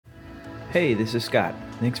Hey, this is Scott.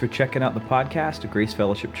 Thanks for checking out the podcast of Grace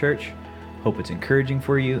Fellowship Church. Hope it's encouraging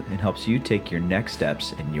for you and helps you take your next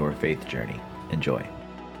steps in your faith journey. Enjoy.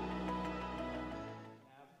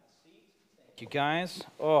 Thank you guys.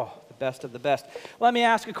 Oh, the best of the best. Let me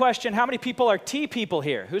ask a question. How many people are tea people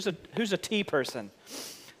here? Who's a tea person?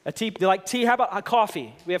 Do you like tea? How about a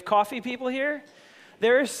coffee? We have coffee people here?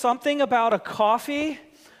 There is something about a coffee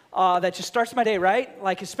that just starts my day, right?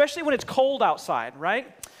 Like, especially when it's cold outside, right?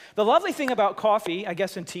 The lovely thing about coffee, I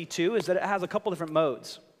guess in tea too, is that it has a couple different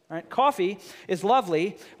modes. Right? Coffee is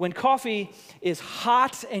lovely when coffee is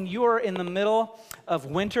hot and you're in the middle of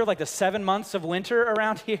winter, like the 7 months of winter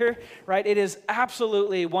around here, right? It is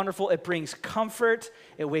absolutely wonderful. It brings comfort.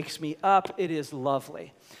 It wakes me up. It is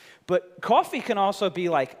lovely. But coffee can also be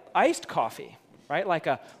like iced coffee, right? Like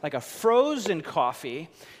a frozen coffee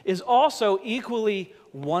is also equally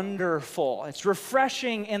wonderful. It's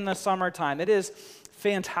refreshing in the summertime. It is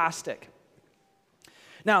fantastic.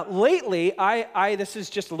 Now, lately, this is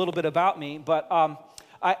just a little bit about me, but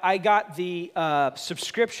I got the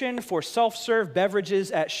subscription for self-serve beverages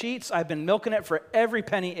at Sheetz. I've been milking it for every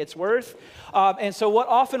penny it's worth. And so what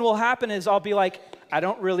often will happen is I'll be like, I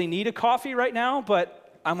don't really need a coffee right now,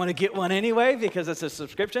 but I'm going to get one anyway because it's a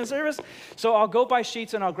subscription service. So I'll go by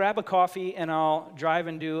Sheetz and I'll grab a coffee and I'll drive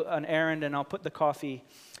and do an errand and I'll put the coffee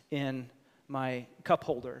in my cup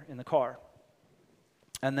holder in the car.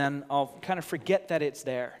 And then I'll kind of forget that it's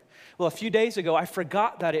there. Well, a few days ago, I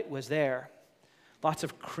forgot that it was there. Lots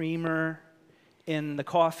of creamer in the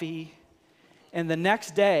coffee. And the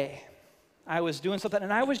next day, I was doing something,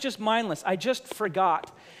 and I was just mindless. I just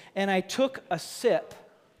forgot. And I took a sip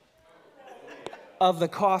of the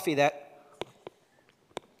coffee that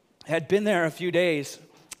had been there a few days,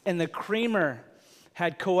 and the creamer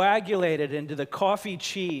had coagulated into the coffee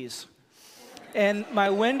cheese. And my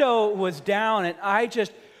window was down, and I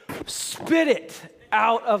just spit it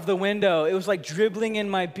out of the window. It was like dribbling in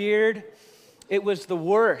my beard. It was the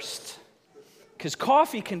worst, because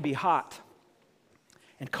coffee can be hot,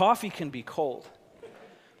 and coffee can be cold.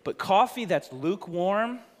 But coffee that's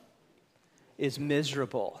lukewarm is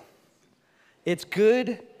miserable. It's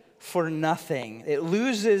good for nothing. It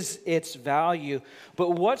loses its value.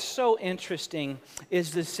 But what's so interesting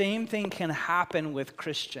is the same thing can happen with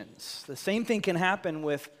Christians. The same thing can happen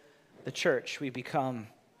with the church. We become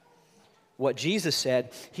what Jesus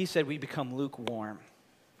said. He said we become lukewarm.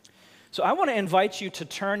 So I want to invite you to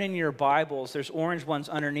turn in your Bibles. There's orange ones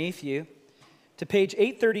underneath you. To page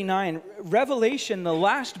 839, Revelation, the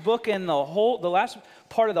last book in the last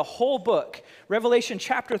part of the whole book, Revelation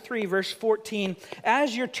chapter 3, verse 14.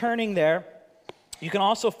 As you're turning there, you can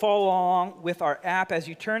also follow along with our app. As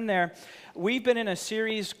you turn there, we've been in a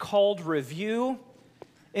series called Review,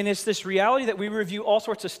 and it's this reality that we review all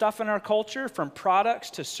sorts of stuff in our culture, from products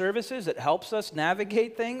to services. It helps us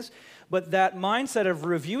navigate things, but that mindset of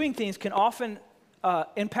reviewing things can often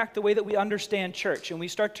impact the way that we understand church, and we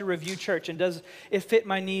start to review church, and does it fit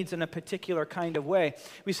my needs in a particular kind of way?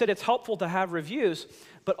 We said it's helpful to have reviews,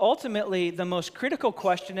 but ultimately the most critical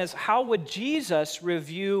question is, how would Jesus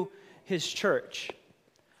review his church?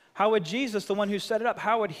 How would Jesus, the one who set it up,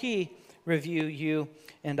 how would he review you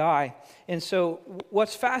and I? And so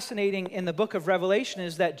what's fascinating in the book of Revelation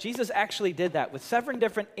is that Jesus actually did that with 7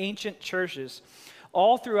 different ancient churches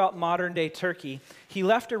all throughout modern-day Turkey. He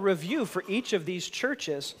left a review for each of these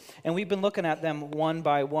churches, and we've been looking at them one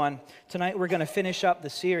by one. Tonight, we're going to finish up the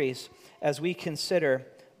series as we consider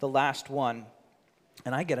the last one.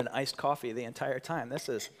 And I get an iced coffee the entire time. This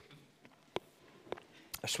is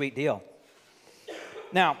a sweet deal.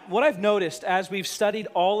 Now, what I've noticed as we've studied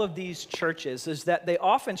all of these churches is that they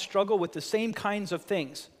often struggle with the same kinds of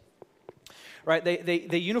things. Right?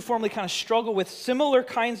 They uniformly kind of struggle with similar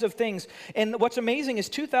kinds of things. And what's amazing is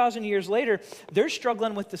 2,000 years later, they're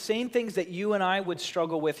struggling with the same things that you and I would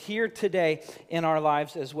struggle with here today in our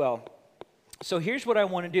lives as well. So here's what I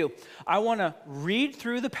want to do. I want to read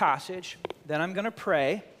through the passage, then I'm going to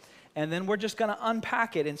pray, and then we're just going to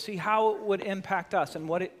unpack it and see how it would impact us and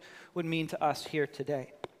what it would mean to us here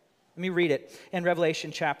today. Let me read it in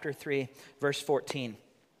Revelation chapter 3, verse 14.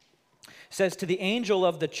 It says, "To the angel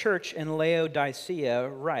of the church in Laodicea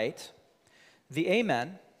write, the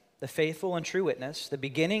Amen, the faithful and true witness, the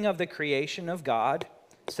beginning of the creation of God,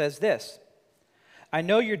 says this, I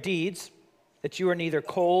know your deeds, that you are neither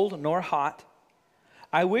cold nor hot.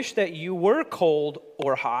 I wish that you were cold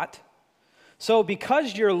or hot. So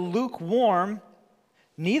because you're lukewarm,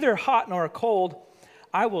 neither hot nor cold,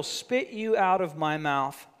 I will spit you out of my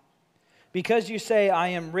mouth. Because you say, I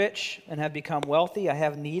am rich and have become wealthy, I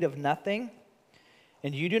have need of nothing,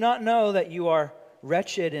 and you do not know that you are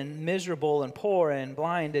wretched and miserable and poor and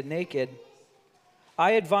blind and naked.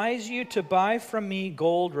 I advise you to buy from me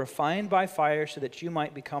gold refined by fire so that you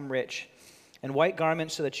might become rich, and white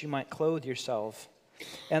garments so that you might clothe yourself,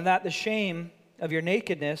 and that the shame of your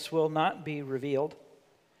nakedness will not be revealed,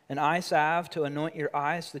 and eye salve to anoint your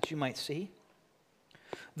eyes so that you might see.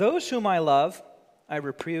 Those whom I love, I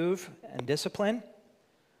reprove and discipline.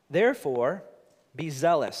 Therefore, be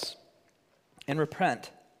zealous and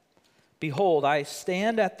repent. Behold, I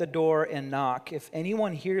stand at the door and knock. If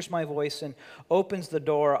anyone hears my voice and opens the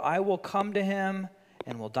door, I will come to him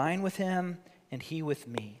and will dine with him, and he with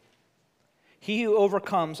me. He who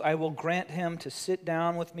overcomes, I will grant him to sit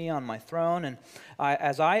down with me on my throne, and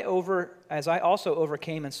as I also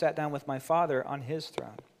overcame and sat down with my Father on his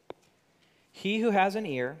throne. He who has an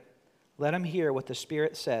ear, let him hear what the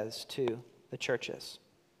Spirit says to the churches.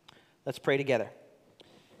 Let's pray together.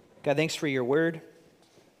 God, thanks for your word.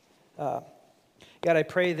 God, I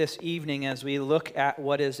pray this evening as we look at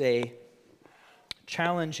what is a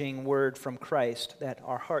challenging word from Christ, that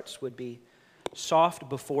our hearts would be soft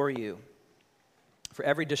before you. For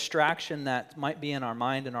every distraction that might be in our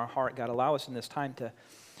mind and our heart, God, allow us in this time to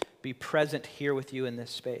be present here with you in this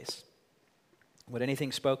space. Would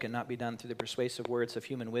anything spoken not be done through the persuasive words of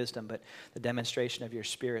human wisdom, but the demonstration of your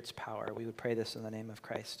Spirit's power? We would pray this in the name of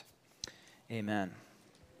Christ. Amen.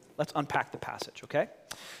 Let's unpack the passage, okay?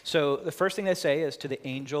 So the first thing they say is to the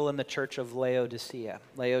angel in the church of Laodicea.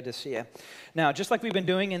 Laodicea. Now, just like we've been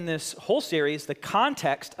doing in this whole series, the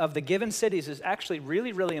context of the given cities is actually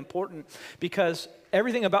really, really important, because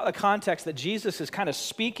everything about the context that Jesus is kind of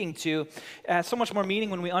speaking to has so much more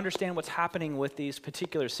meaning when we understand what's happening with these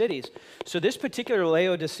particular cities. So this particular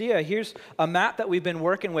Laodicea, here's a map that we've been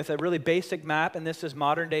working with, a really basic map, and this is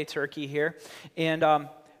modern-day Turkey here. And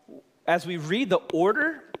as we read the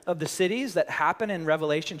order of the cities that happen in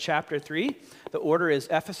Revelation chapter 3, the order is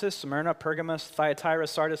Ephesus, Smyrna, Pergamos, Thyatira,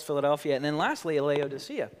 Sardis, Philadelphia, and then lastly,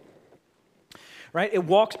 Laodicea. Right?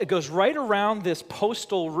 It goes right around this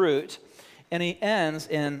postal route, and it ends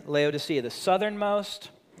in Laodicea, the southernmost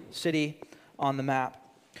city on the map.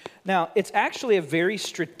 Now, it's actually a very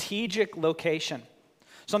strategic location.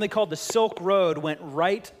 Something called the Silk Road went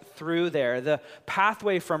right through there. The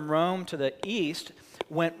pathway from Rome to the east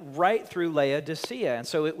went right through Laodicea, and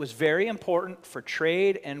so it was very important for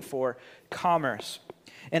trade and for commerce.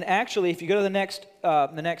 And actually, if you go to the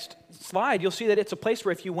next slide, you'll see that it's a place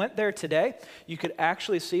where if you went there today, you could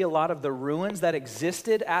actually see a lot of the ruins that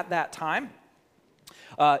existed at that time.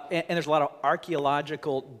 And there's a lot of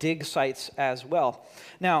archaeological dig sites as well.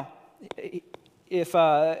 Now, if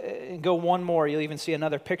go one more, you'll even see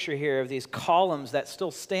another picture here of these columns that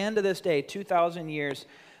still stand to this day, 2,000 years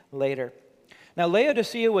later. Now,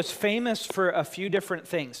 Laodicea was famous for a few different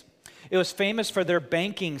things. It was famous for their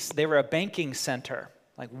banking. They were a banking center.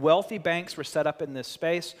 Like, wealthy banks were set up in this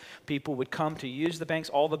space. People would come to use the banks.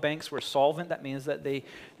 All the banks were solvent. That means that they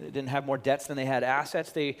didn't have more debts than they had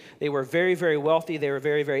assets. They were very, very wealthy. They were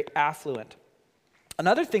very, very affluent.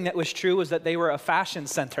 Another thing that was true was that they were a fashion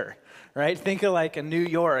center. Right? Think of like a New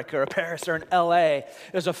York or a Paris or an LA. It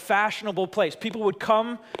was a fashionable place. People would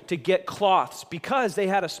come to get cloths because they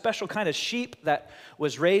had a special kind of sheep that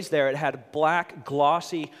was raised there. It had black,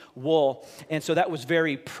 glossy wool. And so that was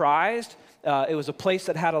very prized. It was a place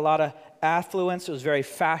that had a lot of affluence. It was very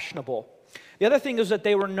fashionable. The other thing is that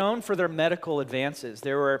they were known for their medical advances.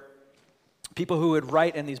 There were people who would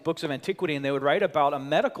write in these books of antiquity, and they would write about a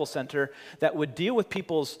medical center that would deal with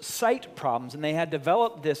people's sight problems, and they had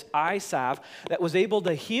developed this eye salve that was able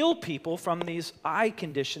to heal people from these eye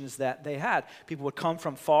conditions that they had. People would come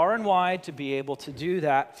from far and wide to be able to do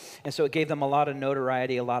that, and so it gave them a lot of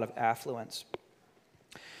notoriety, a lot of affluence.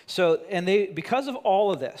 So, and because of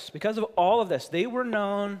all of this, they were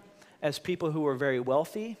known as people who were very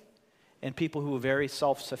wealthy and people who were very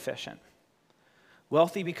self-sufficient.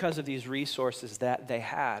 Wealthy because of these resources that they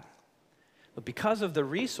had. But because of the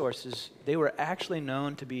resources, they were actually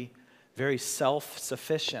known to be very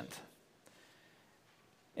self-sufficient.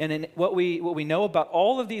 And what we know about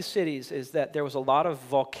all of these cities is that there was a lot of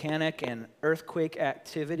volcanic and earthquake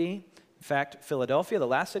activity. In fact, Philadelphia, the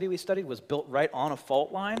last city we studied, was built right on a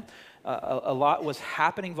fault line. A lot was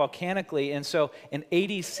happening volcanically, and so in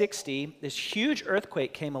AD 60, this huge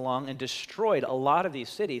earthquake came along and destroyed a lot of these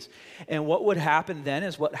cities. And what would happen then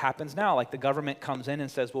is what happens now. Like, the government comes in and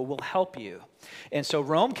says, well, we'll help you. And so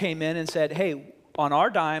Rome came in and said, hey, on our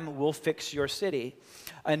dime, we'll fix your city.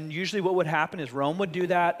 And usually what would happen is Rome would do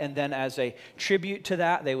that, and then as a tribute to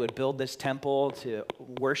that, they would build this temple to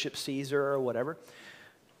worship Caesar or whatever.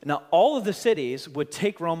 Now, all of the cities would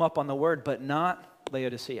take Rome up on the word, but not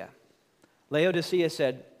Laodicea. Laodicea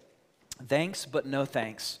said, Thanks, but no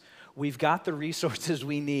thanks. We've got the resources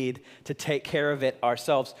we need to take care of it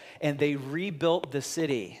ourselves. And they rebuilt the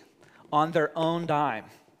city on their own dime.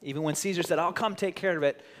 Even when Caesar said, I'll come take care of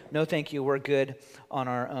it, no thank you, we're good on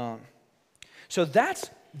our own. So that's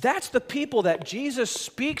the people that Jesus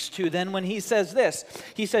speaks to then when he says this.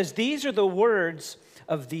 He says, these are the words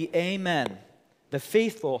of the Amen, the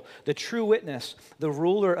faithful, the true witness, the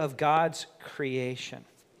ruler of God's creation.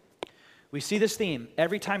 We see this theme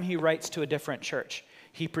every time he writes to a different church.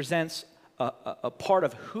 He presents a part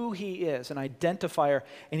of who he is, an identifier,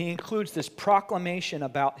 and he includes this proclamation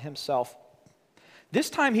about himself. This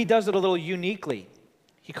time he does it a little uniquely.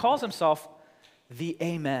 He calls himself the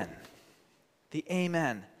Amen. The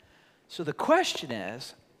Amen. So the question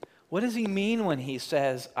is, what does he mean when he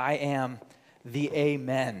says, I am the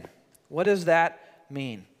Amen? What does that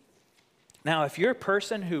mean? Now, if you're a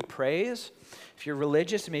person who prays, if you're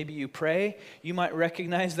religious, maybe you pray, you might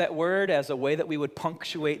recognize that word as a way that we would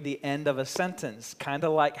punctuate the end of a sentence, kind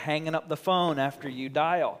of like hanging up the phone after you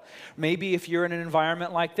dial. Maybe if you're in an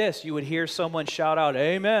environment like this, you would hear someone shout out,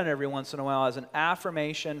 Amen, every once in a while as an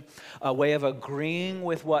affirmation, a way of agreeing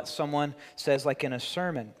with what someone says, like in a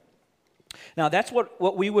sermon. Now, that's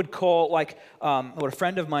what we would call, like what a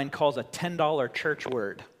friend of mine calls a $10 church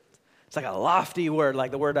word. It's like a lofty word,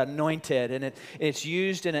 like the word anointed, and it's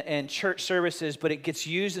used in church services, but it gets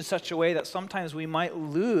used in such a way that sometimes we might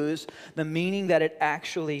lose the meaning that it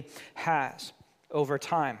actually has over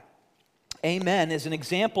time. Amen is an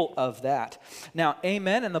example of that. Now,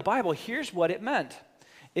 amen in the Bible, here's what it meant.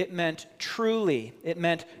 It meant truly. It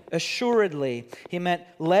meant assuredly. It meant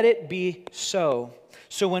let it be so.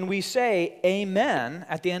 So when we say amen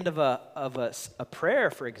at the end of a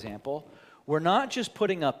prayer, for example, we're not just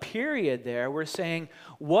putting a period there. We're saying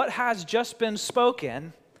what has just been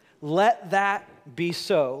spoken, let that be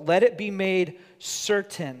so. Let it be made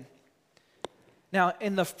certain. Now,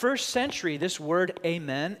 in the first century, this word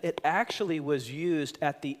amen, it actually was used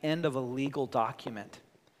at the end of a legal document.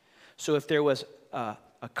 So if there was a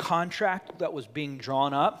contract that was being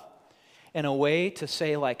drawn up in a way to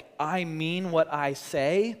say, like, I mean what I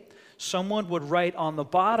say, someone would write on the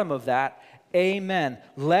bottom of that, amen.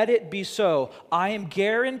 Let it be so. I am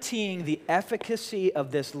guaranteeing the efficacy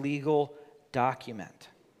of this legal document.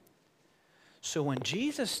 So when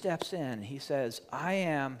Jesus steps in, he says, I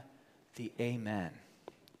am the amen.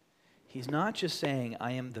 He's not just saying,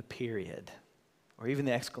 I am the period, or even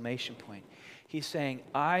the exclamation point. He's saying,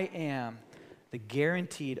 I am the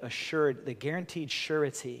guaranteed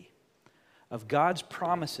surety of God's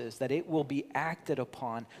promises that it will be acted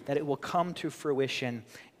upon, that it will come to fruition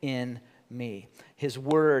in me. His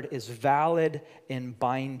word is valid and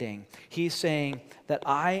binding. He's saying that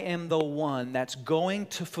I am the one that's going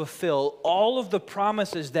to fulfill all of the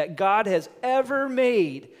promises that God has ever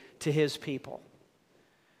made to his people.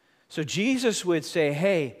 So Jesus would say,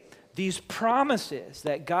 hey, these promises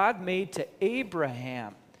that God made to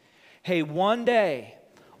Abraham, hey, one day,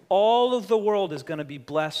 all of the world is going to be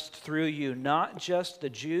blessed through you, not just the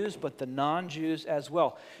Jews, but the non-Jews as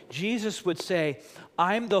well. Jesus would say,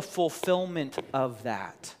 I'm the fulfillment of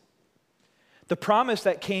that. The promise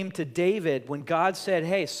that came to David when God said,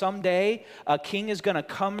 hey, someday a king is going to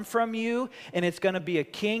come from you, and it's going to be a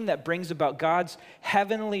king that brings about God's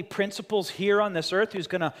heavenly principles here on this earth, who's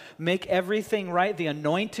going to make everything right. The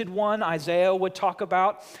anointed one, Isaiah would talk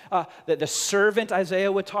about, the servant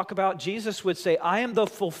Isaiah would talk about. Jesus would say, I am the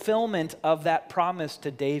fulfillment of that promise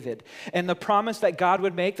to David. And the promise that God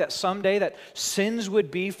would make that someday that sins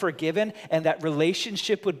would be forgiven and that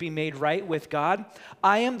relationship would be made right with God.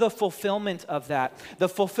 I am the fulfillment of that. The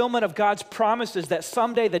fulfillment of God's promises that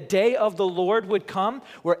someday the day of the Lord would come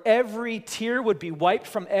where every tear would be wiped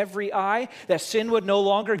from every eye, that sin would no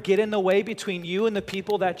longer get in the way between you and the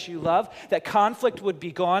people that you love, that conflict would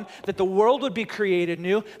be gone, that the world would be created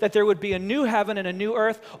new, that there would be a new heaven and a new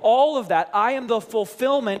earth. All of that, I am the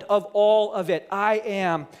fulfillment of all of it. I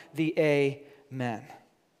am the Amen.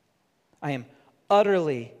 I am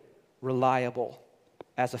utterly reliable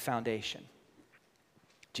as a foundation.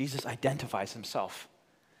 Jesus identifies himself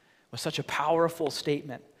with such a powerful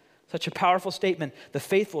statement. Such a powerful statement. The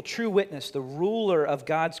faithful, true witness, the ruler of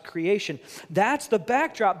God's creation. That's the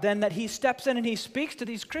backdrop then that he steps in and he speaks to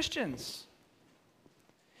these Christians.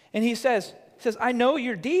 And he says, I know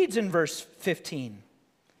your deeds in verse 15.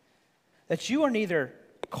 That you are neither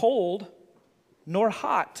cold nor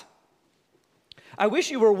hot. I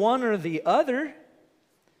wish you were one or the other.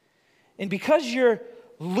 And because you're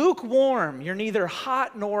lukewarm, you're neither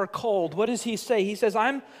hot nor cold. What does he say? He says,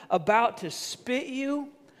 I'm about to spit you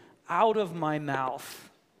out of my mouth.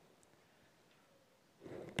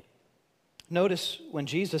 Notice when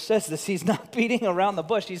Jesus says this, he's not beating around the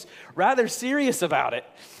bush. He's rather serious about it.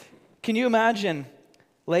 Can you imagine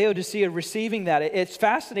Laodicea receiving that? It's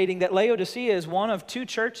fascinating that Laodicea is one of two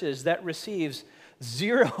churches that receives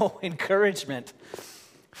zero encouragement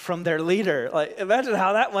from their leader. Like, imagine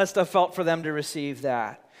how that must have felt for them to receive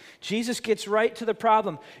that. Jesus gets right to the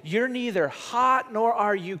problem. You're neither hot nor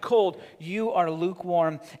are you cold. You are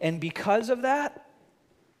lukewarm. And because of that,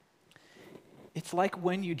 it's like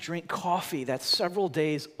when you drink coffee that's several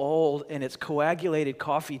days old and it's coagulated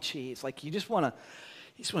coffee cheese. Like you just want to,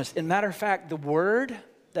 as a matter of fact, the word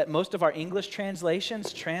that most of our English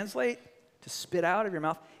translations translate to spit out of your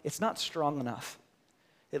mouth, it's not strong enough.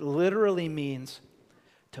 It literally means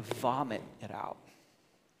to vomit it out.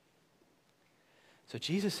 So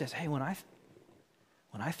Jesus says, hey, when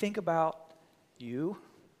I think about you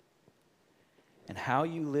and how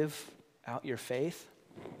you live out your faith,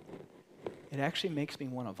 it actually makes me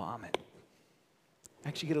want to vomit. I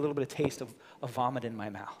actually get a little bit of taste of vomit in my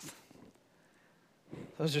mouth.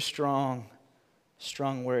 Those are strong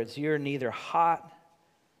words. You're neither hot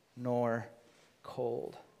nor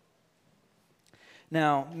cold.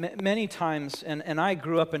 Now, many times, and I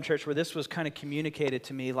grew up in church where this was kind of communicated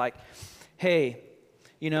to me like, hey,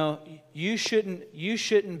 you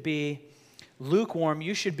shouldn't be lukewarm,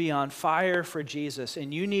 you should be on fire for Jesus,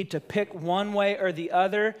 and you need to pick one way or the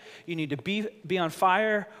other. You need to be on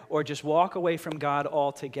fire or just walk away from God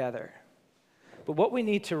altogether. But what we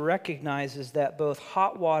need to recognize is that both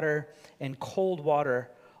hot water and cold water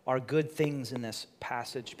are good things in this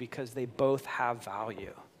passage because they both have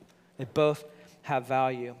value. They both have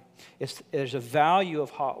value. There's a value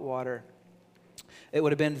of hot water. It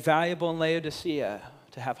would have been valuable in Laodicea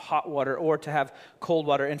to have hot water or to have cold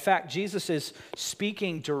water. In fact, Jesus is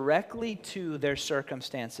speaking directly to their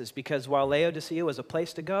circumstances because while Laodicea was a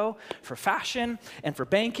place to go for fashion and for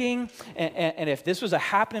banking, and if this was a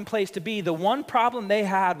happening place to be, the one problem they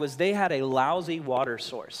had was they had a lousy water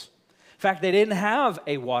source. In fact, they didn't have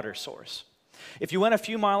a water source. If you went a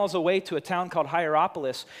few miles away to a town called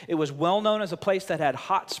Hierapolis, it was well known as a place that had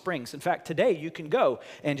hot springs. In fact, today you can go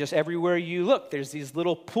and just everywhere you look, there's these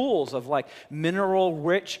little pools of like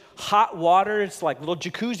mineral-rich hot water. It's like little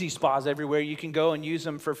jacuzzi spas everywhere. You can go and use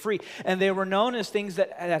them for free. And they were known as things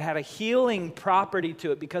that had a healing property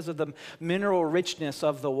to it because of the mineral richness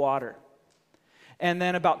of the water. And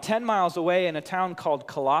then about 10 miles away in a town called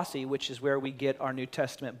Colossae, which is where we get our New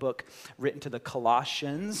Testament book written to the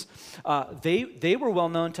Colossians, they were well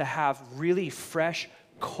known to have really fresh,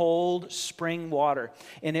 cold spring water.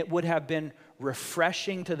 And it would have been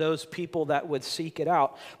refreshing to those people that would seek it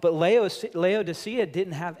out. But Laodicea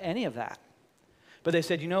didn't have any of that. But they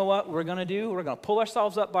said, you know what we're going to do? We're going to pull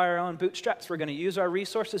ourselves up by our own bootstraps. We're going to use our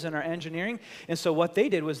resources and our engineering. And so what they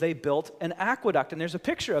did was they built an aqueduct. And there's a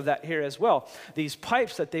picture of that here as well. These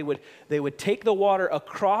pipes that they would take the water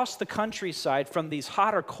across the countryside from these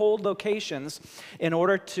hot or cold locations in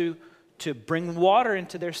order to bring water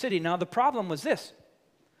into their city. Now, the problem was this.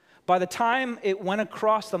 By the time it went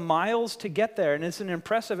across the miles to get there, and it's an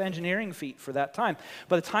impressive engineering feat for that time,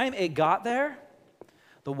 by the time it got there,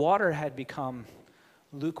 the water had become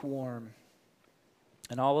lukewarm,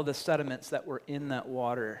 and all of the sediments that were in that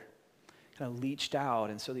water kind of leached out,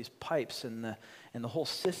 and so these pipes and the whole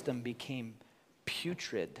system became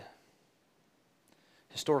putrid.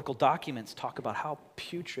 Historical documents talk about how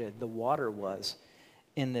putrid the water was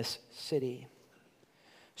in this city.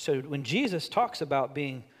 So when Jesus talks about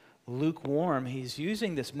being lukewarm, he's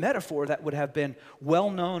using this metaphor that would have been well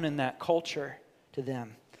known in that culture to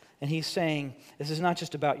them. And he's saying, this is not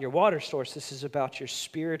just about your water source, this is about your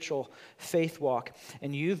spiritual faith walk.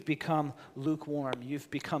 And you've become lukewarm.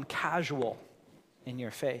 You've become casual in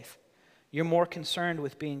your faith. You're more concerned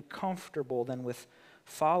with being comfortable than with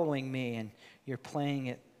following me, and you're playing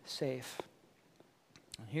it safe.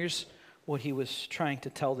 And here's what he was trying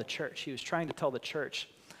to tell the church. He was trying to tell the church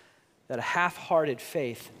that a half-hearted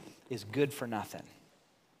faith is good for nothing.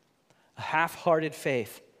 A half-hearted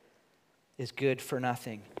faith is good for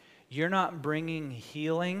nothing. You're not bringing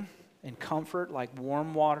healing and comfort like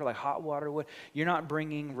warm water, like hot water would. You're not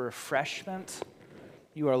bringing refreshment.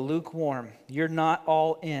 You are lukewarm. You're not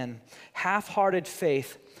all in. Half-hearted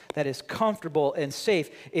faith that is comfortable and safe.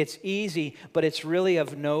 It's easy, but it's really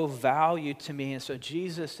of no value to me. And so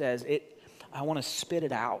Jesus says, I want to spit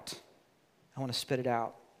it out. I want to spit it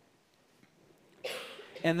out.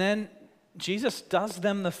 And then Jesus does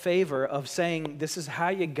them the favor of saying, this is how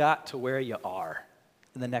you got to where you are.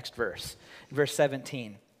 In the next verse, verse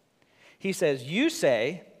 17. He says, you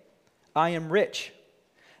say, I am rich,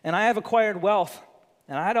 and I have acquired wealth,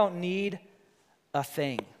 and I don't need a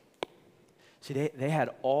thing. See, they had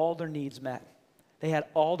all their needs met. They had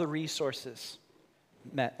all the resources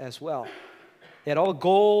met as well. They had all the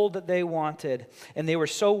gold that they wanted, and they were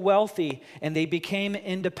so wealthy, and they became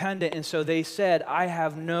independent, and so they said, I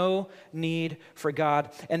have no need for God.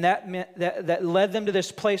 And that led them to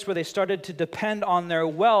this place where they started to depend on their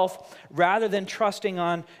wealth rather than trusting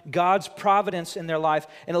on God's providence in their life.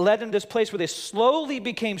 And it led them to this place where they slowly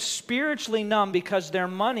became spiritually numb because their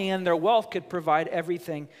money and their wealth could provide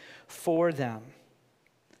everything for them.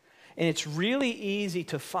 And it's really easy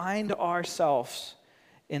to find ourselves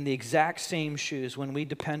in the exact same shoes when we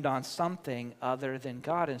depend on something other than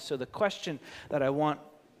God. And so the question that I want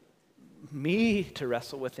me to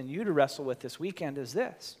wrestle with and you to wrestle with this weekend is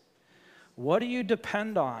this. What do you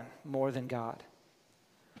depend on more than God?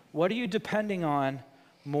 What are you depending on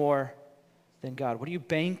more than God? What are you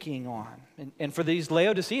banking on? And for these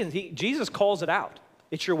Laodiceans, Jesus calls it out.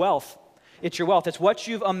 It's your wealth. It's your wealth. It's what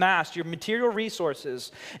you've amassed, your material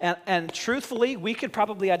resources. And truthfully, we could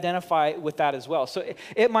probably identify with that as well. So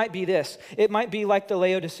it might be this. It might be like the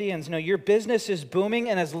Laodiceans. Your business is booming,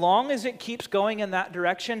 and as long as it keeps going in that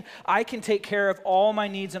direction, I can take care of all my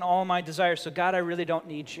needs and all my desires. So God, I really don't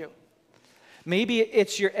need you. Maybe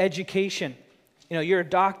it's your education. You're a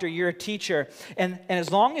doctor, you're a teacher, and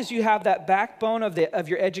as long as you have that backbone of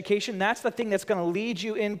your education, that's the thing that's going to lead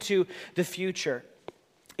you into the future.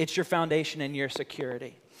 It's your foundation and your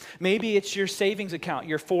security. Maybe it's your savings account,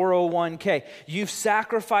 your 401k. You've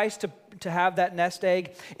sacrificed to have that nest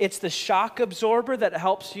egg. It's the shock absorber that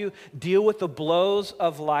helps you deal with the blows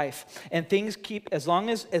of life. And things keep, as long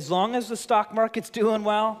as the stock market's doing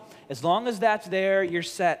well, as long as that's there, you're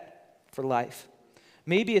set for life.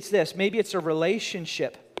 Maybe it's this. Maybe it's a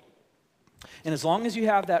relationship. And as long as you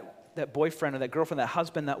have that boyfriend or that girlfriend, that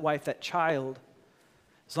husband, that wife, that child,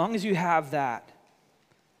 as long as you have that,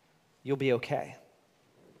 you'll be okay.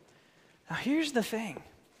 Now, here's the thing.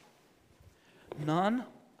 None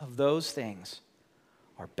of those things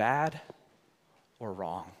are bad or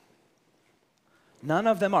wrong. None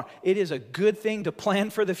of them are. It is a good thing to plan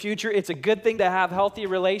for the future. It's a good thing to have healthy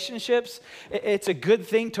relationships. It's a good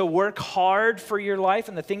thing to work hard for your life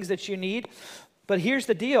and the things that you need. But here's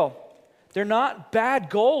the deal. They're not bad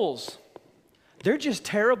goals. They're just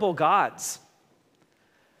terrible gods.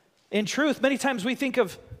 In truth, many times we think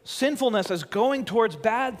of sinfulness as going towards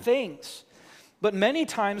bad things. But many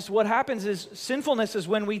times what happens is sinfulness is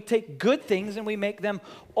when we take good things and we make them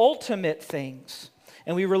ultimate things.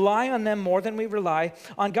 And we rely on them more than we rely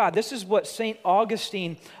on God. This is what St.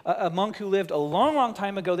 Augustine, a monk who lived a long, long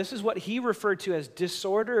time ago, this is what he referred to as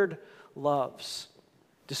disordered loves.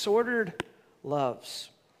 Disordered loves.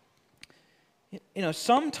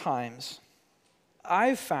 Sometimes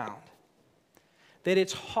I've found that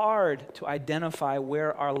it's hard to identify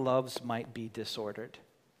where our loves might be disordered.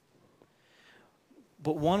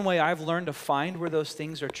 But one way I've learned to find where those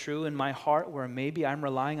things are true in my heart, where maybe I'm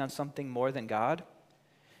relying on something more than God,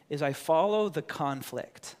 is I follow the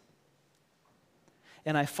conflict.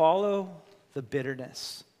 And I follow the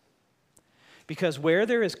bitterness. Because where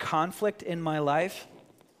there is conflict in my life,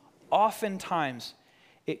 oftentimes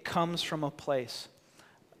it comes from a place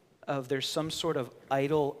of there's some sort of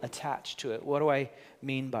idol attached to it. What do I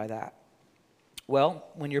mean by that? Well,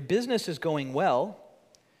 when your business is going well,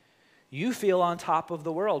 you feel on top of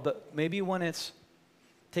the world. But maybe when it's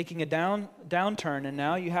taking a downturn and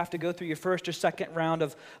now you have to go through your first or second round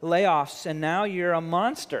of layoffs and now you're a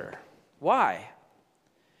monster. Why?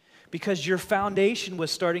 Because your foundation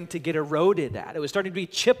was starting to get eroded at. It was starting to be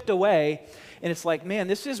chipped away, and it's like, man,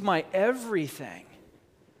 this is my everything.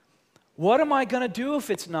 What am I going to do if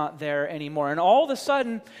it's not there anymore? And all of a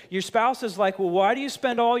sudden, your spouse is like, well, why do you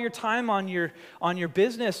spend all your time on your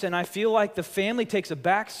business? And I feel like the family takes a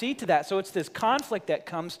back seat to that. So it's this conflict that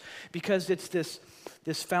comes because it's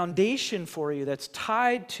this foundation for you that's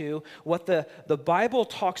tied to what the Bible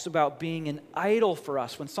talks about being an idol for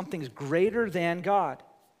us, when something's greater than God.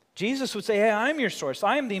 Jesus would say, hey, I'm your source.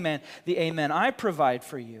 I am the amen. I provide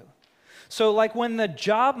for you. So like when the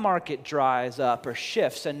job market dries up or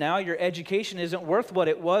shifts and now your education isn't worth what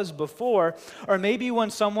it was before, or maybe when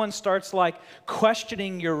someone starts like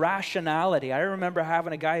questioning your rationality. I remember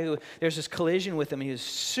having a guy who, there's this collision with him, he was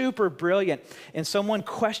super brilliant, and someone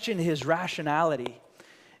questioned his rationality.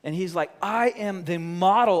 And he's like, I am the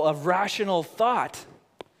model of rational thought.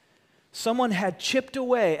 Someone had chipped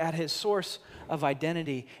away at his source of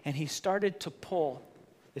identity, and they started to pull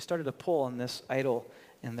on this idol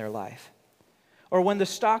in their life. Or when the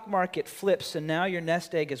stock market flips and now your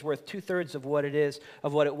nest egg is worth 2/3 of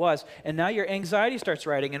what it was, and now your anxiety starts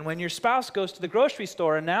rising. And when your spouse goes to the grocery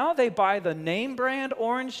store and now they buy the name brand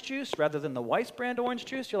orange juice rather than the Weiss brand orange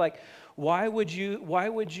juice, you're like, why would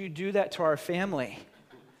you do that to our family?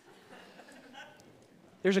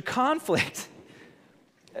 There's a conflict.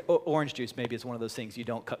 Orange juice maybe is one of those things you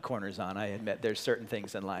don't cut corners on. I admit there's certain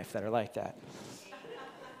things in life that are like that.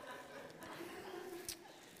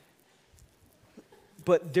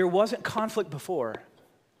 But there wasn't conflict before,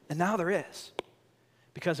 and now there is,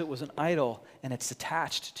 because it was an idol and it's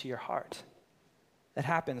attached to your heart. That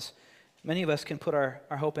happens. Many of us can put our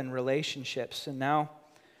hope in relationships, and now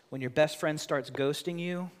when your best friend starts ghosting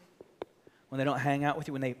you, when they don't hang out with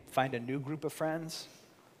you, when they find a new group of friends,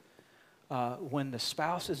 when the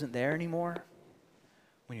spouse isn't there anymore,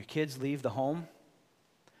 when your kids leave the home,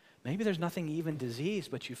 maybe there's nothing even disease,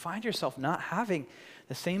 but you find yourself not having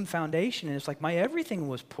the same foundation. And it's like my everything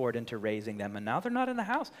was poured into raising them, and now they're not in the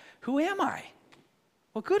house. Who am I?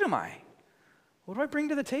 What good am I? What do I bring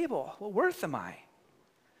to the table? What worth am I?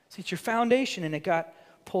 See, it's your foundation, and it got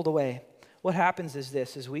pulled away. What happens is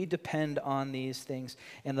this, is we depend on these things.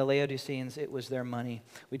 And the Laodiceans, it was their money.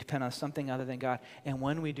 We depend on something other than God. And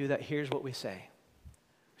when we do that, here's what we say.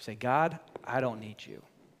 We say, God, I don't need you.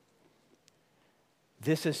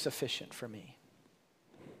 This is sufficient for me.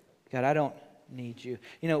 God, I don't need you.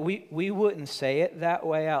 You know, we wouldn't say it that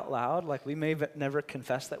way out loud. Like we may have never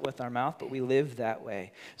confessed that with our mouth, but we live that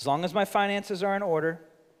way. As long as my finances are in order,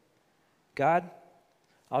 God,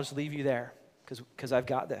 I'll just leave you there because I've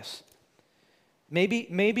got this.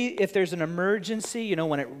 Maybe if there's an emergency, you know,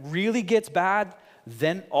 when it really gets bad,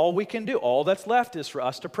 then all we can do, all that's left is for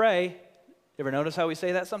us to pray. You ever notice how we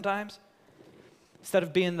say that sometimes? Instead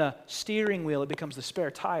of being the steering wheel, it becomes the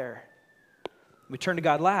spare tire. We turn to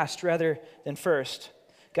God last rather than first.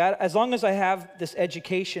 God, as long as I have this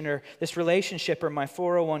education or this relationship or my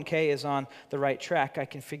 401k is on the right track, I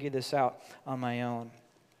can figure this out on my own.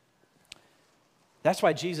 That's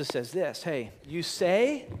why Jesus says this, hey, you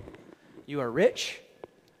say you are rich.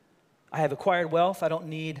 I have acquired wealth. I don't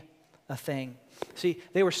need a thing. See,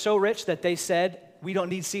 they were so rich that they said, we don't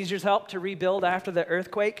need Caesar's help to rebuild after the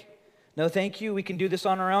earthquake. No, thank you. We can do this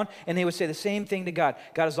on our own. And they would say the same thing to God.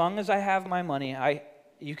 God, as long as I have my money,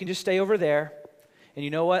 you can just stay over there. And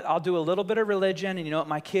you know what? I'll do a little bit of religion. And you know what?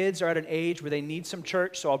 My kids are at an age where they need some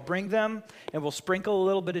church. So I'll bring them and we'll sprinkle a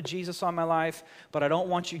little bit of Jesus on my life. But I don't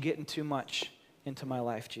want you getting too much into my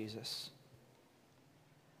life, Jesus.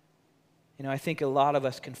 You know, I think a lot of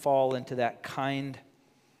us can fall into that kind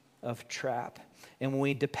of trap. And when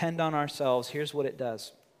we depend on ourselves, here's what it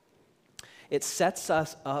does. It sets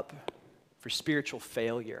us up for spiritual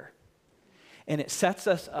failure. And it sets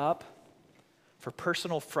us up for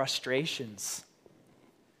personal frustrations.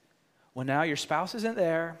 When now your spouse isn't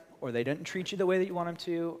there, or they didn't treat you the way that you want them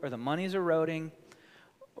to, or the money's eroding,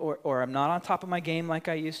 or I'm not on top of my game like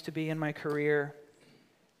I used to be in my career.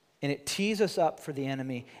 And it tees us up for the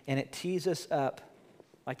enemy, and it tees us up,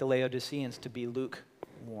 like the Laodiceans, to be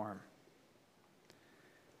lukewarm.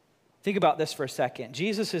 Think about this for a second.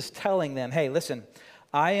 Jesus is telling them, hey, listen,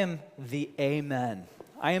 I am the Amen.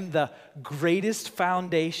 I am the greatest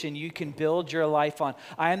foundation you can build your life on.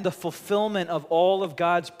 I am the fulfillment of all of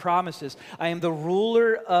God's promises. I am the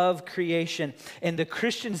ruler of creation. And the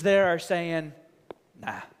Christians there are saying,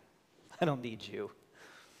 nah, I don't need you.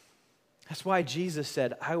 That's why Jesus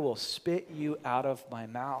said, I will spit you out of my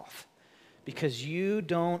mouth, because you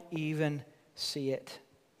don't even see it.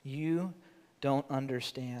 You don't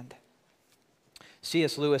understand.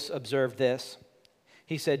 C.S. Lewis observed this.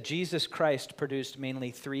 He said, Jesus Christ produced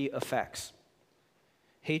mainly 3 effects: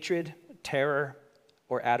 hatred, terror,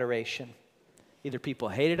 or adoration. Either people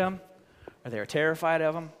hated him, or they were terrified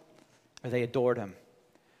of him, or they adored him.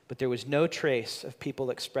 But there was no trace of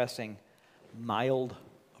people expressing mild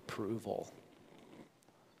approval.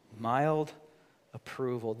 Mild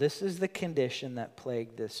approval. This is the condition that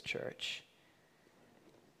plagued this church.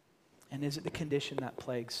 And is it the condition that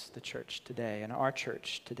plagues the church today and our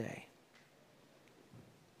church today?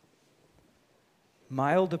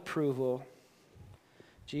 Mild approval.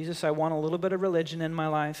 Jesus, I want a little bit of religion in my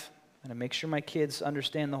life, and I make sure my kids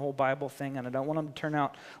understand the whole Bible thing, and I don't want them to turn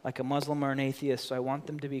out like a Muslim or an atheist, so I want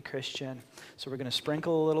them to be Christian. So we're going to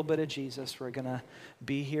sprinkle a little bit of Jesus. We're going to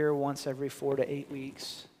be here once every 4 to 8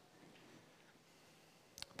 weeks.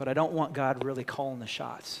 But I don't want God really calling the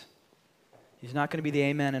shots. He's not going to be the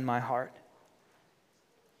amen in my heart.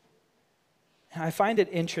 And I find it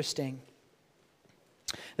interesting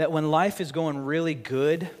that when life is going really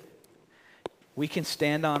good, we can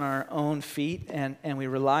stand on our own feet and we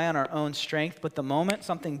rely on our own strength, but the moment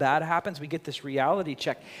something bad happens, we get this reality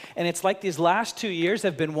check. And it's like these last 2 years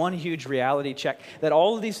have been one huge reality check, that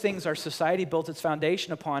all of these things our society built its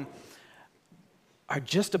foundation upon are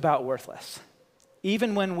just about worthless.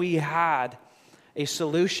 Even when we had a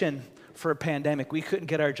solution for a pandemic, we couldn't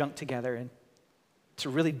get our junk together and to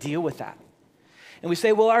really deal with that. And we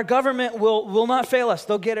say, well, our government will not fail us.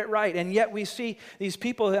 They'll get it right. And yet we see these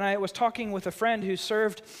people, and I was talking with a friend who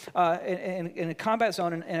served in a combat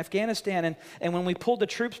zone in Afghanistan, and when we pulled the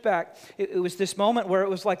troops back, it was this moment where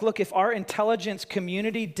it was like, look, if our intelligence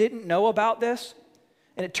community didn't know about this,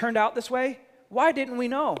 and it turned out this way, why didn't we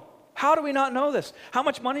know? How do we not know this? How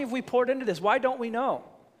much money have we poured into this? Why don't we know?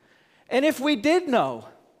 And if we did know,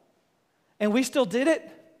 and we still did it,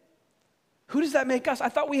 who does that make us? I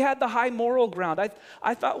thought we had the high moral ground.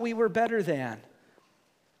 I thought we were better than.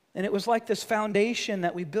 And it was like this foundation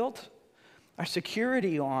that we built our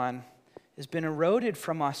security on has been eroded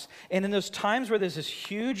from us. And in those times where there's this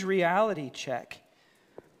huge reality check,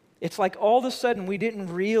 it's like all of a sudden we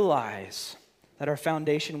didn't realize that our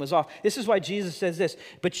foundation was off. This is why Jesus says this,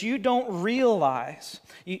 but you don't realize.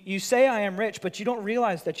 You say I am rich, but you don't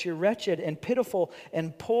realize that you're wretched and pitiful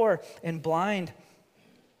and poor and blind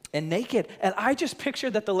and naked. And I just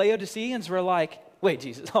pictured that the Laodiceans were like, wait,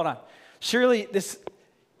 Jesus, hold on. Surely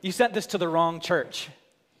you sent this to the wrong church,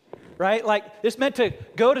 right? Like this meant to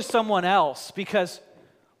go to someone else because,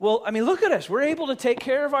 well, I mean, look at us. We're able to take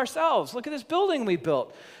care of ourselves. Look at this building we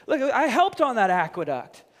built. Look, I helped on that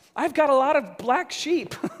aqueduct. I've got a lot of black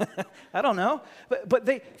sheep. I don't know. But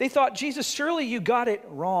they thought, Jesus, surely you got it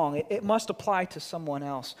wrong. It must apply to someone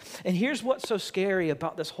else. And here's what's so scary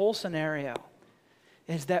about this whole scenario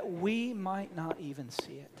is that we might not even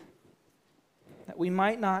see it. That we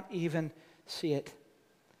might not even see it.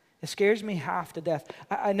 It scares me half to death.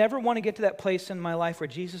 I never want to get to that place in my life where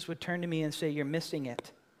Jesus would turn to me and say, you're missing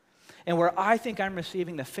it. And where I think I'm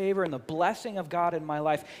receiving the favor and the blessing of God in my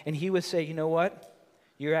life, and he would say, you know what?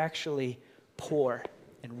 You're actually poor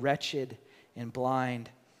and wretched and blind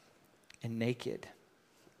and naked.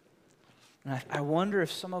 And I wonder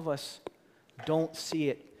if some of us don't see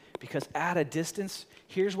it because at a distance,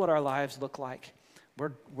 here's what our lives look like.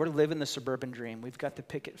 We're living the suburban dream. We've got the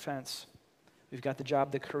picket fence. We've got the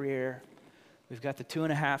job, the career. We've got the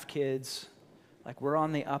 2.5 kids. Like we're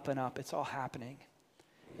on the up and up. It's all happening.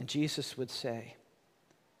 And Jesus would say,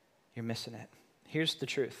 you're missing it. Here's the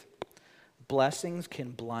truth. Blessings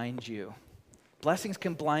can blind you. Blessings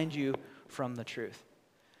can blind you from the truth.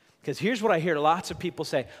 Because here's what I hear lots of people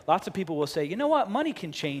say. Lots of people will say, you know what? Money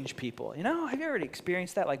can change people. You know, have you ever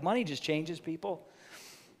experienced that? Like money just changes people.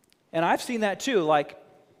 And I've seen that too. Like,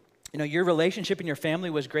 you know, your relationship in your family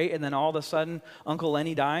was great, and then all of a sudden, Uncle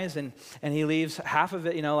Lenny dies, and he leaves half of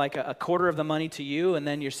it, you know, like a quarter of the money to you, and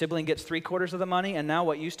then your sibling gets 3/4 of the money, and now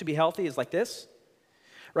what used to be healthy is like this.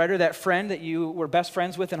 Right, or that friend that you were best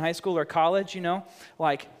friends with in high school or college, you know,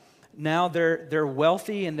 like now they're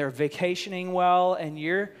wealthy and they're vacationing well, and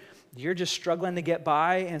you're just struggling to get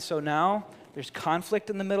by, and so now there's conflict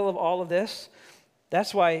in the middle of all of this.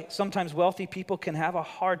 That's why sometimes wealthy people can have a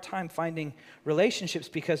hard time finding relationships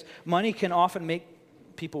because money can often make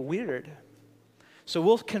people weird. So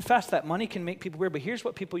we'll confess that money can make people weird, but here's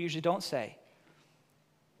what people usually don't say.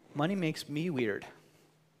 Money makes me weird.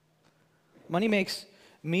 Money makes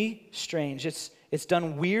me strange. It's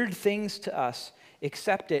done weird things to us.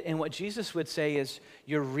 Accept it. And what Jesus would say is,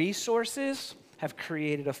 your resources have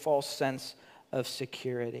created a false sense of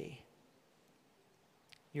security.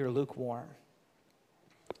 You're lukewarm.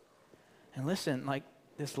 And listen, like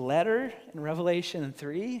this letter in Revelation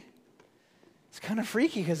 3, it's kind of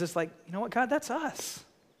freaky because it's like, you know what, God, that's us.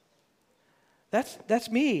 That's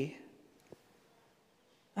me.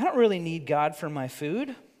 I don't really need God for my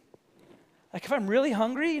food. Like if I'm really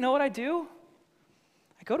hungry, you know what I do?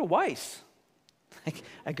 I go to Weiss.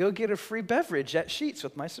 I go get a free beverage at Sheetz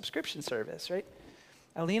with my subscription service, right?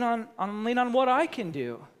 I lean on what I can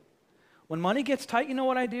do. When money gets tight, you know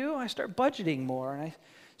what I do? I start budgeting more, and I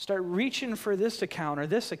start reaching for this account,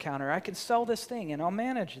 or I can sell this thing, and I'll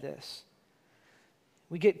manage this.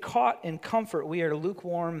 We get caught in comfort. We are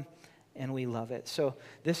lukewarm, and we love it. So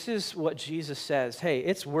this is what Jesus says. Hey,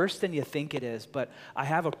 it's worse than you think it is, but I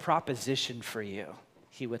have a proposition for you,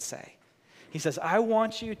 he would say. He says, I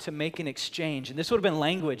want you to make an exchange. And this would have been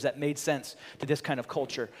language that made sense to this kind of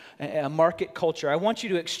culture, a market culture. I want you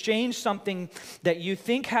to exchange something that you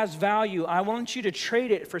think has value. I want you to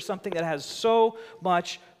trade it for something that has so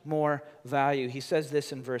much more value. He says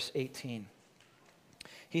this in verse 18.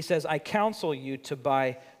 He says, I counsel you to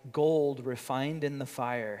buy gold refined in the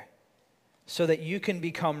fire, so that you can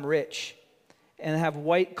become rich, and have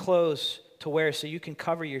white clothes to wear so you can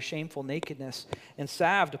cover your shameful nakedness, and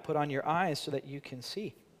salve to put on your eyes so that you can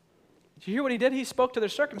see. Did you hear what he did? He spoke to their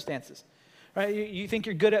circumstances. Right? You think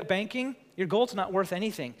you're good at banking? Your gold's not worth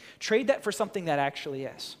anything. Trade that for something that actually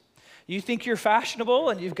is. You think you're fashionable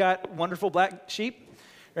and you've got wonderful black sheep?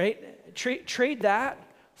 Right? Trade that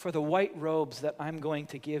for the white robes that I'm going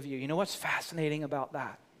to give you. You know what's fascinating about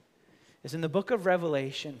that? Is in the book of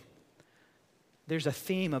Revelation, there's a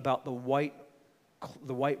theme about the white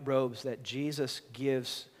robes that Jesus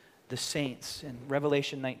gives the saints. In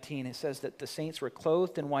Revelation 19, it says that the saints were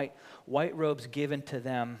clothed in white robes given to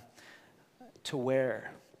them to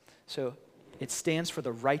wear. So it stands for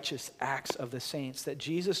the righteous acts of the saints, that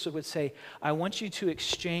Jesus would say, I want you to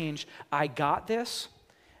exchange, I got this,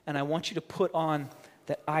 and I want you to put on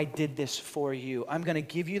that I did this for you. I'm going to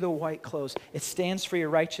give you the white clothes. It stands for your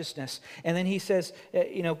righteousness. And then he says,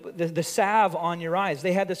 the salve on your eyes.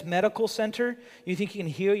 They had this medical center. You think you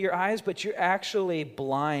can heal your eyes, but you're actually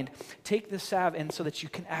blind. Take the salve and so that you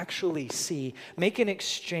can actually see. Make an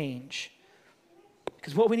exchange.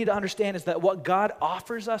 Because what we need to understand is that what God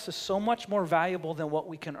offers us is so much more valuable than what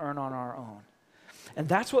we can earn on our own. And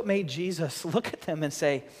that's what made Jesus look at them and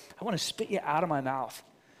say, I want to spit you out of my mouth.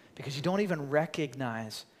 Because you don't even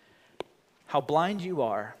recognize how blind you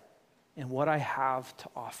are and what I have to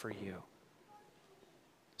offer you.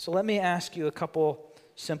 So let me ask you a couple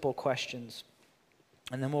simple questions,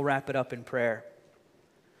 and then we'll wrap it up in prayer.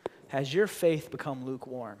 Has your faith become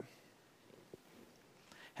lukewarm?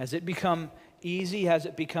 Has it become easy? Has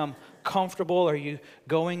it become comfortable? Are you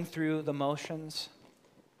going through the motions?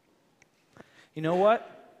 You know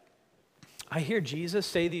what? I hear Jesus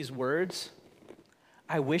say these words.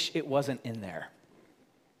 I wish it wasn't in there.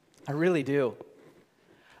 I really do.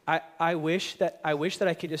 I wish that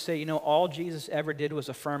I could just say, all Jesus ever did was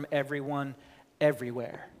affirm everyone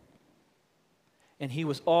everywhere. And he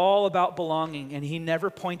was all about belonging, and he never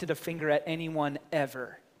pointed a finger at anyone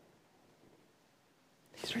ever.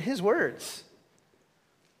 These are his words.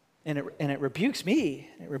 And it rebukes me.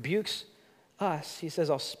 It rebukes us. He says,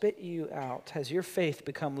 I'll spit you out. Has your faith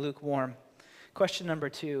become lukewarm? Question number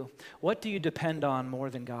 2, what do you depend on more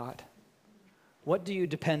than God? What do you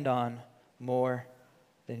depend on more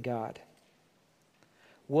than God?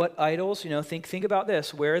 What idols, think about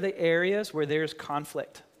this. Where are the areas where there's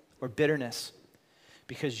conflict or bitterness?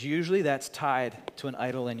 Because usually that's tied to an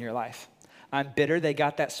idol in your life. I'm bitter they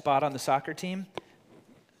got that spot on the soccer team.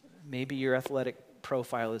 Maybe your athletic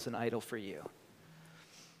profile is an idol for you.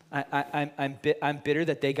 I'm bitter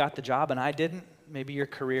that they got the job and I didn't. Maybe your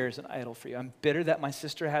career is an idol for you. I'm bitter that my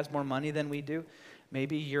sister has more money than we do.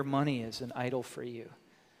 Maybe your money is an idol for you.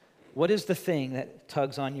 What is the thing that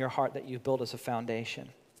tugs on your heart that you've built as a foundation?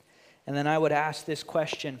 And then I would ask this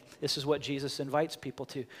question. This is what Jesus invites people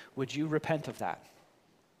to. Would you repent of that?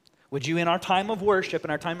 Would you, in our time of worship,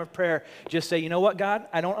 in our time of prayer, just say, you know what, God?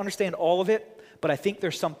 I don't understand all of it, but I think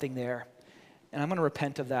there's something there. And I'm going to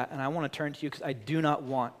repent of that, and I want to turn to you because I do not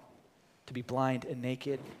want to be blind and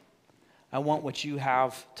naked. I want what you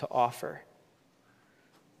have to offer.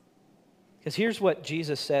 Because here's what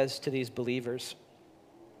Jesus says to these believers.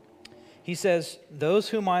 He says, those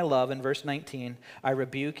whom I love, in verse 19, I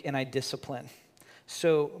rebuke and I discipline.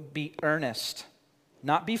 So be earnest.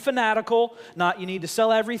 Not be fanatical, not you need to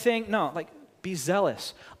sell everything. No, be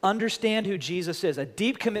zealous. Understand who Jesus is. A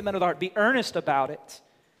deep commitment of the heart. Be earnest about it.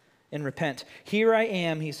 And repent. Here I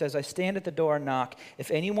am, he says, I stand at the door and knock. If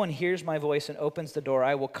anyone hears my voice and opens the door,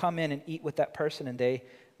 I will come in and eat with that person and they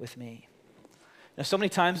with me. Now, so many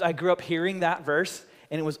times I grew up hearing that verse,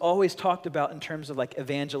 and it was always talked about in terms of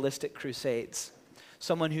evangelistic crusades.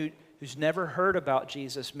 Someone who's never heard about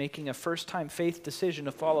Jesus making a first-time faith decision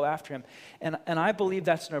to follow after him. And I believe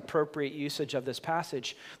that's an appropriate usage of this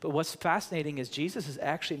passage. But what's fascinating is Jesus is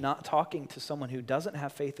actually not talking to someone who doesn't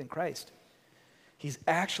have faith in Christ. He's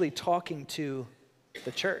actually talking to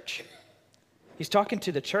the church. He's talking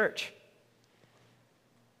to the church.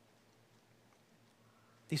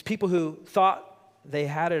 These people who thought they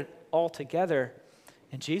had it all together,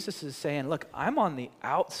 and Jesus is saying, look, I'm on the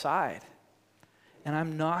outside, and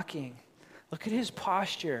I'm knocking. Look at his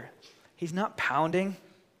posture. He's not pounding.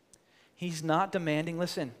 He's not demanding.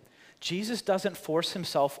 Listen, Jesus doesn't force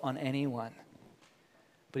himself on anyone,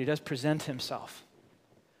 but he does present himself.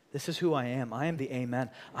 This is who I am. I am the Amen.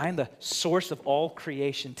 I am the source of all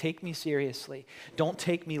creation. Take me seriously. Don't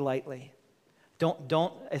take me lightly.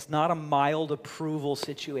 It's not a mild approval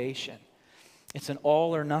situation. It's an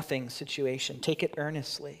all or nothing situation. Take it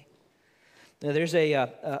earnestly. Now, there's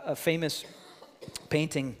a famous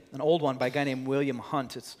painting, an old one by a guy named William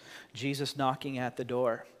Hunt. It's Jesus knocking at the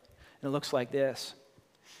door. And it looks like this.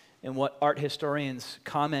 And what art historians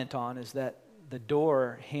comment on is that the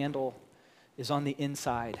door handle is on the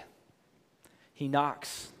inside. He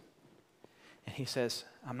knocks, and he says,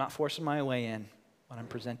 I'm not forcing my way in when I'm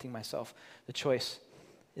presenting myself. The choice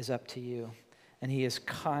is up to you. And he is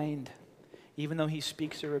kind, even though he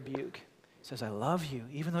speaks a rebuke. He says, I love you.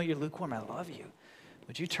 Even though you're lukewarm, I love you.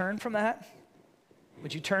 Would you turn from that?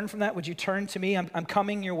 Would you turn from that? Would you turn to me? I'm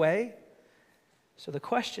coming your way. So the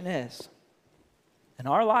question is, in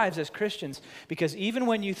our lives as Christians, because even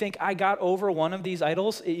when you think I got over one of these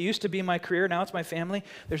idols, it used to be my career, now it's my family,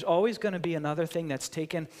 there's always going to be another thing that's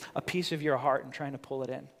taken a piece of your heart and trying to pull it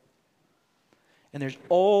in. And there's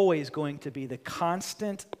always going to be the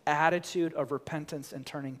constant attitude of repentance and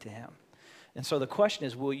turning to him. And so the question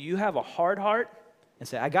is, will you have a hard heart and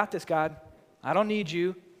say, I got this, God. I don't need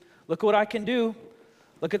you. Look what I can do.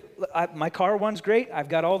 Look at my car runs great. I've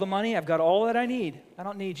got all the money. I've got all that I need. I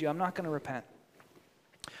don't need you. I'm not going to repent.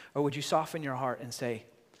 Or would you soften your heart and say,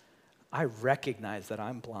 I recognize that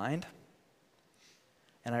I'm blind,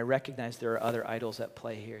 and I recognize there are other idols at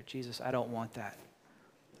play here. Jesus, I don't want that.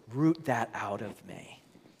 Root that out of me.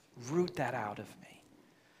 Root that out of me.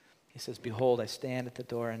 He says, behold, I stand at the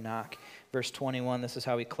door and knock. Verse 21, this is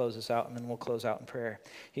how he closes out, and then we'll close out in prayer.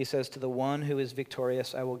 He says, to the one who is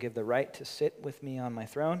victorious, I will give the right to sit with me on my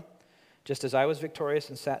throne, just as I was victorious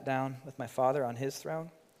and sat down with my Father on his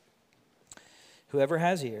throne. Whoever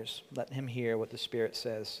has ears, let him hear what the Spirit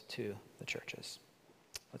says to the churches.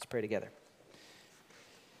 Let's pray together.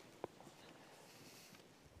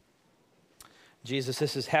 Jesus,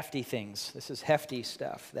 this is hefty things. This is hefty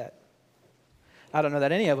stuff that I don't know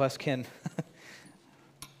that any of us can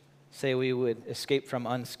say we would escape from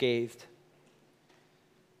unscathed.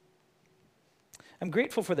 I'm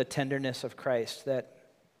grateful for the tenderness of Christ, that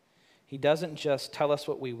he doesn't just tell us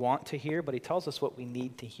what we want to hear, but he tells us what we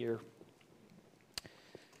need to hear.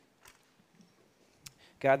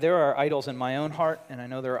 God, there are idols in my own heart, and I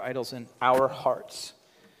know there are idols in our hearts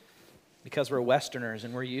because we're Westerners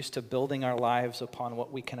and we're used to building our lives upon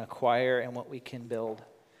what we can acquire and what we can build.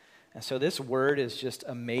 And so this word is just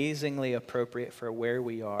amazingly appropriate for where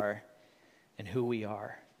we are and who we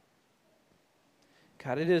are.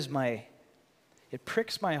 God, it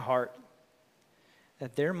pricks my heart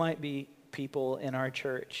that there might be people in our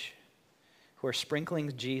church who are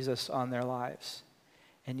sprinkling Jesus on their lives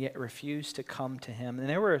and yet refuse to come to him. And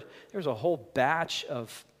there was a whole batch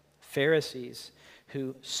of Pharisees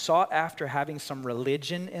who sought after having some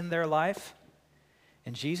religion in their life.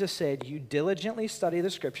 And Jesus said, you diligently study the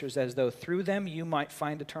scriptures as though through them you might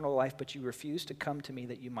find eternal life, but you refuse to come to me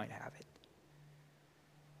that you might have it.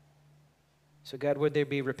 So God, would there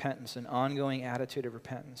be repentance, an ongoing attitude of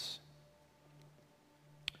repentance?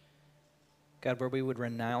 God, where we would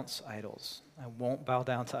renounce idols. I won't bow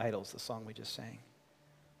down to idols, the song we just sang.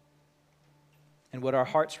 And would our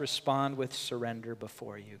hearts respond with surrender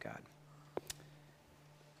before you, God?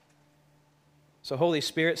 So Holy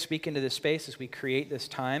Spirit, speak into this space as we create this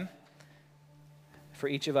time for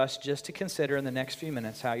each of us just to consider in the next few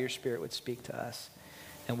minutes how your Spirit would speak to us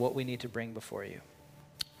and what we need to bring before you.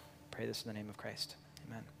 Pray this in the name of Christ.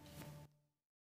 Amen.